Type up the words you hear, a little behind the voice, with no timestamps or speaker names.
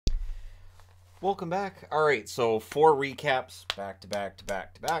Welcome back. All right, so 4 recaps back to back to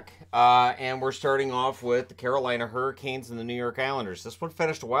back to back. And we're starting off with the Carolina Hurricanes and the New York Islanders. This one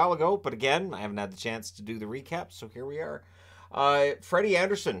finished a while ago, but again, I haven't had the chance to do the recap, so here we are. Freddie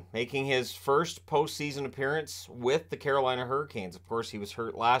Anderson making his first postseason appearance with the Carolina Hurricanes. Of course, he was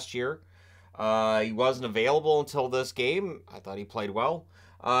hurt last year. He wasn't available until this game. I thought he played well.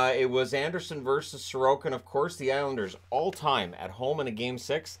 It was Anderson versus Sorokin. Of course, the Islanders all-time at home in a Game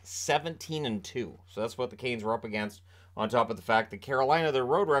 6, 17-2. So that's what the Canes were up against, on top of the fact that Carolina, their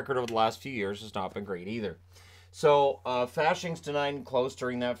road record over the last few years has not been great either. So Fashing's denied and close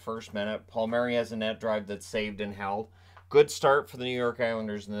during that first minute. Palmieri has a net drive that's saved and held. Good start for the New York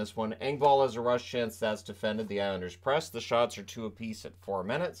Islanders in this one. Engvall has a rush chance that's defended. The Islanders press. The shots are 2 apiece at 4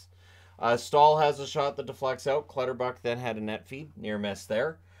 minutes. Stahl has a shot that deflects out. Clutterbuck then had a net feed. Near miss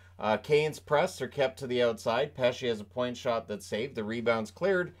there. Canes press are kept to the outside. Pesce has a point shot that's saved. The rebound's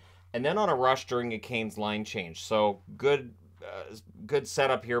cleared. And then on a rush during a Canes line change. So good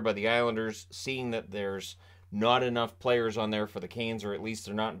setup here by the Islanders, seeing that there's not enough players on there for the Canes, or at least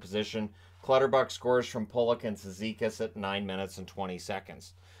they're not in position. Clutterbuck scores from Pulock and Cizikas at 9 minutes and 20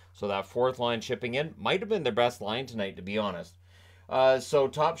 seconds. So that fourth line chipping in might have been their best line tonight, to be honest. So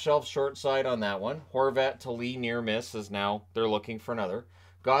top shelf short side on that one. Horvat to Lee near miss, as now they're looking for another.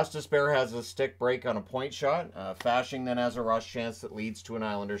 Gostisbehere has a stick break on a point shot. Fashing then has a rush chance that leads to an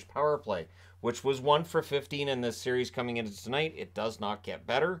Islanders power play, which was 1 for 15 in this series coming into tonight. It does not get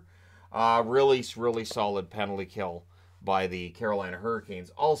better. Really solid penalty kill by the Carolina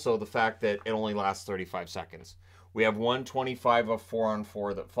Hurricanes. Also, the fact that it only lasts 35 seconds. We have 1:25 of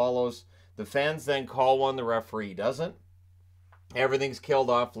 4-on-4 that follows. The fans then call one. The referee doesn't. Everything's killed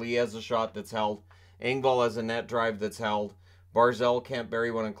off. Lee has a shot that's held. Engvall has a net drive that's held. Barzal can't bury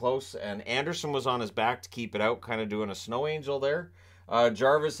one in close. And Anderson was on his back to keep it out, kind of doing a snow angel there.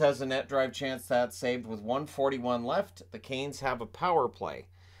 Jarvis has a net drive chance that's saved with 1:41 left. The Canes have a power play.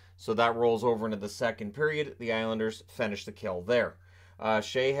 So that rolls over into the second period. The Islanders finish the kill there.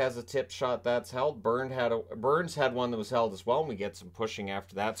 Shea has a tip shot that's held. Burns had one that was held as well, and we get some pushing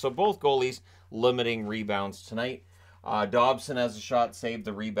after that. So both goalies limiting rebounds tonight. Dobson has a shot saved.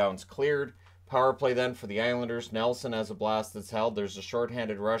 The rebound's cleared. Power play then for the Islanders. Nelson has a blast that's held. There's a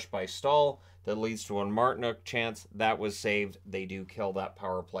shorthanded rush by Stahl that leads to a Martinook chance. That was saved. They do kill that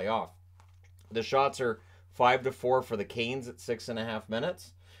power play off. The shots are 5-4 for the Canes at 6.5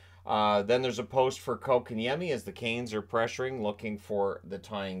 minutes. Then there's a post for Kotkaniemi as the Canes are pressuring, looking for the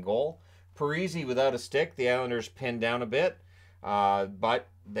tying goal. Parise without a stick. The Islanders pin down a bit, but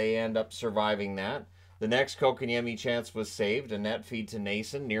they end up surviving that. The next Kotkaniemi chance was saved. A net feed to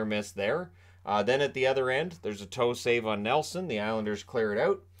Nason. Near miss there. Then at the other end, there's a toe save on Nelson. The Islanders clear it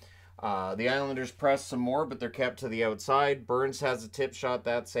out. The Islanders press some more, but they're kept to the outside. Burns has a tip shot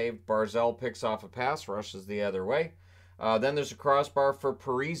that's saved. Barzal picks off a pass, rushes the other way. Then there's a crossbar for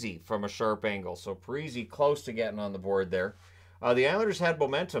Parise from a sharp angle. So Parise close to getting on the board there. The Islanders had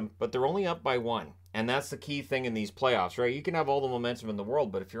momentum, but they're only up by 1. And that's the key thing in these playoffs, right? You can have all the momentum in the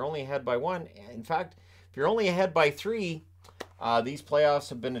world, but if you're only ahead by 1, in fact, if you're only ahead by 3, these playoffs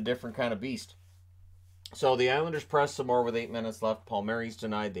have been a different kind of beast. So the Islanders press some more with 8 minutes left. Palmieri's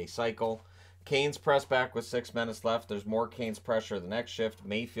denied. They cycle. Canes press back with 6 minutes left. There's more Canes pressure the next shift.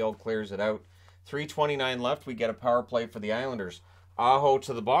 Mayfield clears it out. 3:29 left. We get a power play for the Islanders. Aho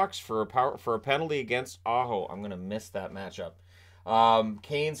to the box for a penalty against Aho. I'm going to miss that matchup.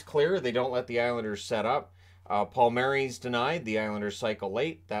 Canes clear. They don't let the Islanders set up. Palmieri's denied. The Islanders cycle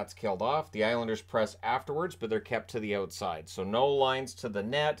late. That's killed off. The Islanders press afterwards, but they're kept to the outside. So no lines to the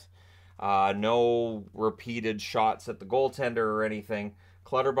net. No repeated shots at the goaltender or anything.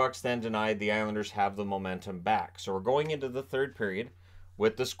 Clutterbuck's then denied. The Islanders have the momentum back. So we're going into the third period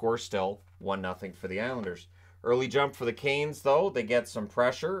with the score still 1-0 for the Islanders. Early jump for the Canes, though. They get some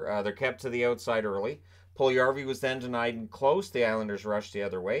pressure. They're kept to the outside early. Puljujarvi was then denied in close. The Islanders rushed the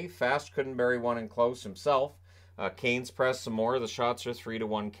other way. Fast couldn't bury one in close himself. Canes press some more. The shots are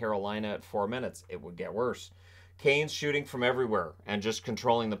 3-1 Carolina at 4 minutes. It would get worse. Canes shooting from everywhere and just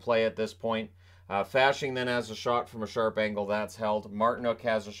controlling the play at this point. Fashing then has a shot from a sharp angle. That's held. Martinook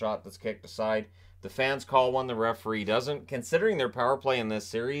has a shot that's kicked aside. The fans call one. The referee doesn't. Considering their power play in this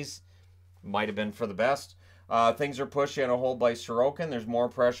series, might have been for the best. Things are pushy on a hold by Sorokin. There's more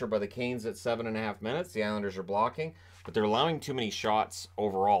pressure by the Canes at 7.5 minutes. The Islanders are blocking, but they're allowing too many shots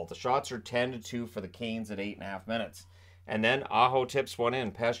overall. The shots are 10-2 for the Canes at 8.5 minutes. And then Aho tips one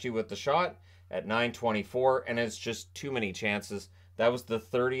in. Pesce with the shot at 9:24, and it's just too many chances. That was the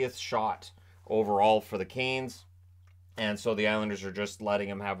 30th shot overall for the Canes, and so the Islanders are just letting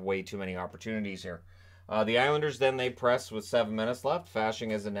them have way too many opportunities here. The Islanders then they press with 7 minutes left. Fashing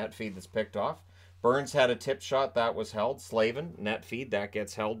has a net feed that's picked off. Burns had a tip shot that was held. Slavin, net feed, that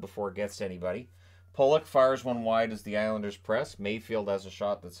gets held before it gets to anybody. Pollock fires one wide as the Islanders press. Mayfield has a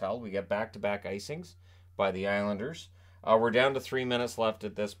shot that's held. We get back-to-back icings by the Islanders. We're down to 3 minutes left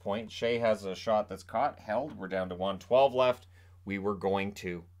at this point. Shea has a shot that's caught, held. We're down to 1:12 left. We were going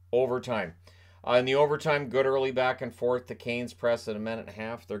to overtime. In the overtime, good early back and forth. The Canes press at 1.5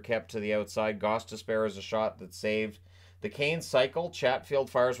 minutes. They're kept to the outside. Gostisbehere has a shot that's saved. The Canes cycle. Chatfield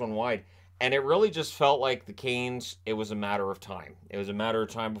fires one wide. And it really just felt like the Canes, it was a matter of time. It was a matter of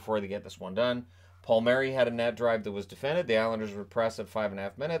time before they get this one done. Palmieri had a net drive that was defended. The Islanders would press at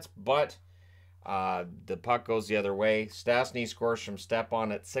 5.5 minutes, but the puck goes the other way. Stastny scores from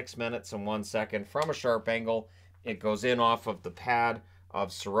Stepan at 6 minutes and 1 second from a sharp angle. It goes in off of the pad of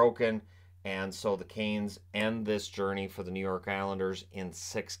Sorokin, and so the Canes end this journey for the New York Islanders in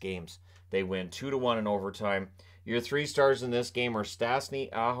 6 games. They win 2-1 in overtime. Your 3 stars in this game are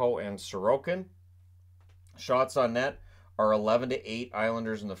Stastny, Aho, and Sorokin. Shots on net are 11-8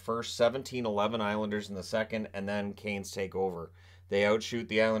 Islanders in the first, 17-11 Islanders in the second, and then Canes take over. They outshoot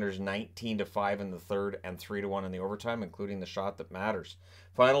the Islanders 19-5 in the third and 3-1 in the overtime, including the shot that matters.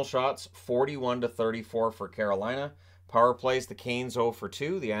 Final shots, 41-34 for Carolina. Power plays, the Canes 0 for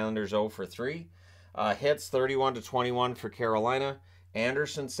 2, the Islanders 0 for 3. Hits, 31-21 for Carolina.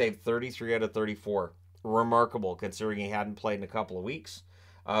 Anderson saved 33 out of 34. Remarkable, considering he hadn't played in a couple of weeks.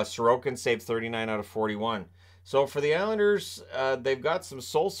 Sorokin saved 39 out of 41. So for the Islanders, they've got some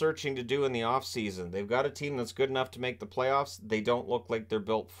soul-searching to do in the offseason. They've got a team that's good enough to make the playoffs. They don't look like they're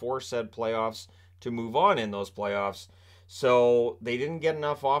built for said playoffs to move on in those playoffs. So they didn't get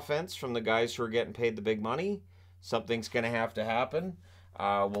enough offense from the guys who are getting paid the big money. Something's going to have to happen.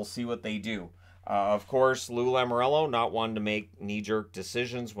 We'll see what they do. Of course, Lou Lamoriello, not one to make knee-jerk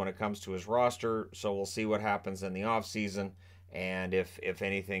decisions when it comes to his roster, so we'll see what happens in the offseason and if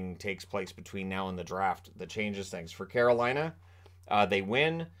anything takes place between now and the draft that changes things. For Carolina, they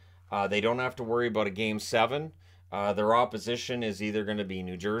win. They don't have to worry about a Game 7. Their opposition is either going to be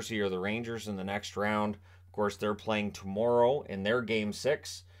New Jersey or the Rangers in the next round. Of course, they're playing tomorrow in their Game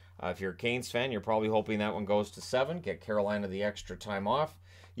 6. If you're a Canes fan, you're probably hoping that one goes to 7, get Carolina the extra time off.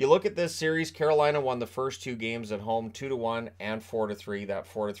 You look at this series, Carolina won the first 2 games at home 2-1 and 4-3. That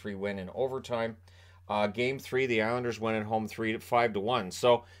 4-3 win in overtime. Game 3, the Islanders went at home 5-1.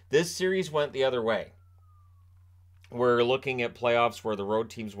 So this series went the other way. We're looking at playoffs where the road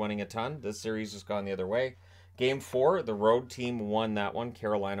team's winning a ton. This series has gone the other way. Game 4, the road team won that one.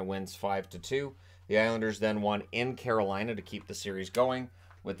 Carolina wins 5-2. The Islanders then won in Carolina to keep the series going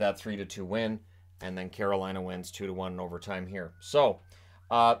with that 3-2 win. And then Carolina wins 2-1 in overtime here. So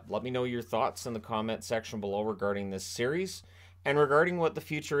let me know your thoughts in the comment section below regarding this series and regarding what the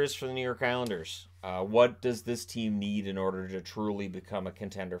future is for the New York Islanders. What does this team need in order to truly become a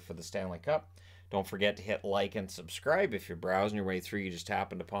contender for the Stanley Cup? Don't forget to hit like and subscribe. If you're browsing your way through, you just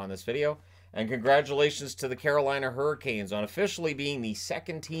happened upon this video. And congratulations to the Carolina Hurricanes on officially being the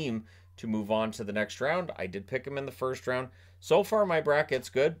second team to move on to the next round. I did pick them in the first round. So far, my bracket's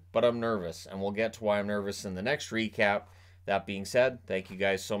good, but I'm nervous. And we'll get to why I'm nervous in the next recap. That being said, thank you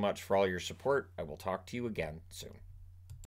guys so much for all your support. I will talk to you again soon.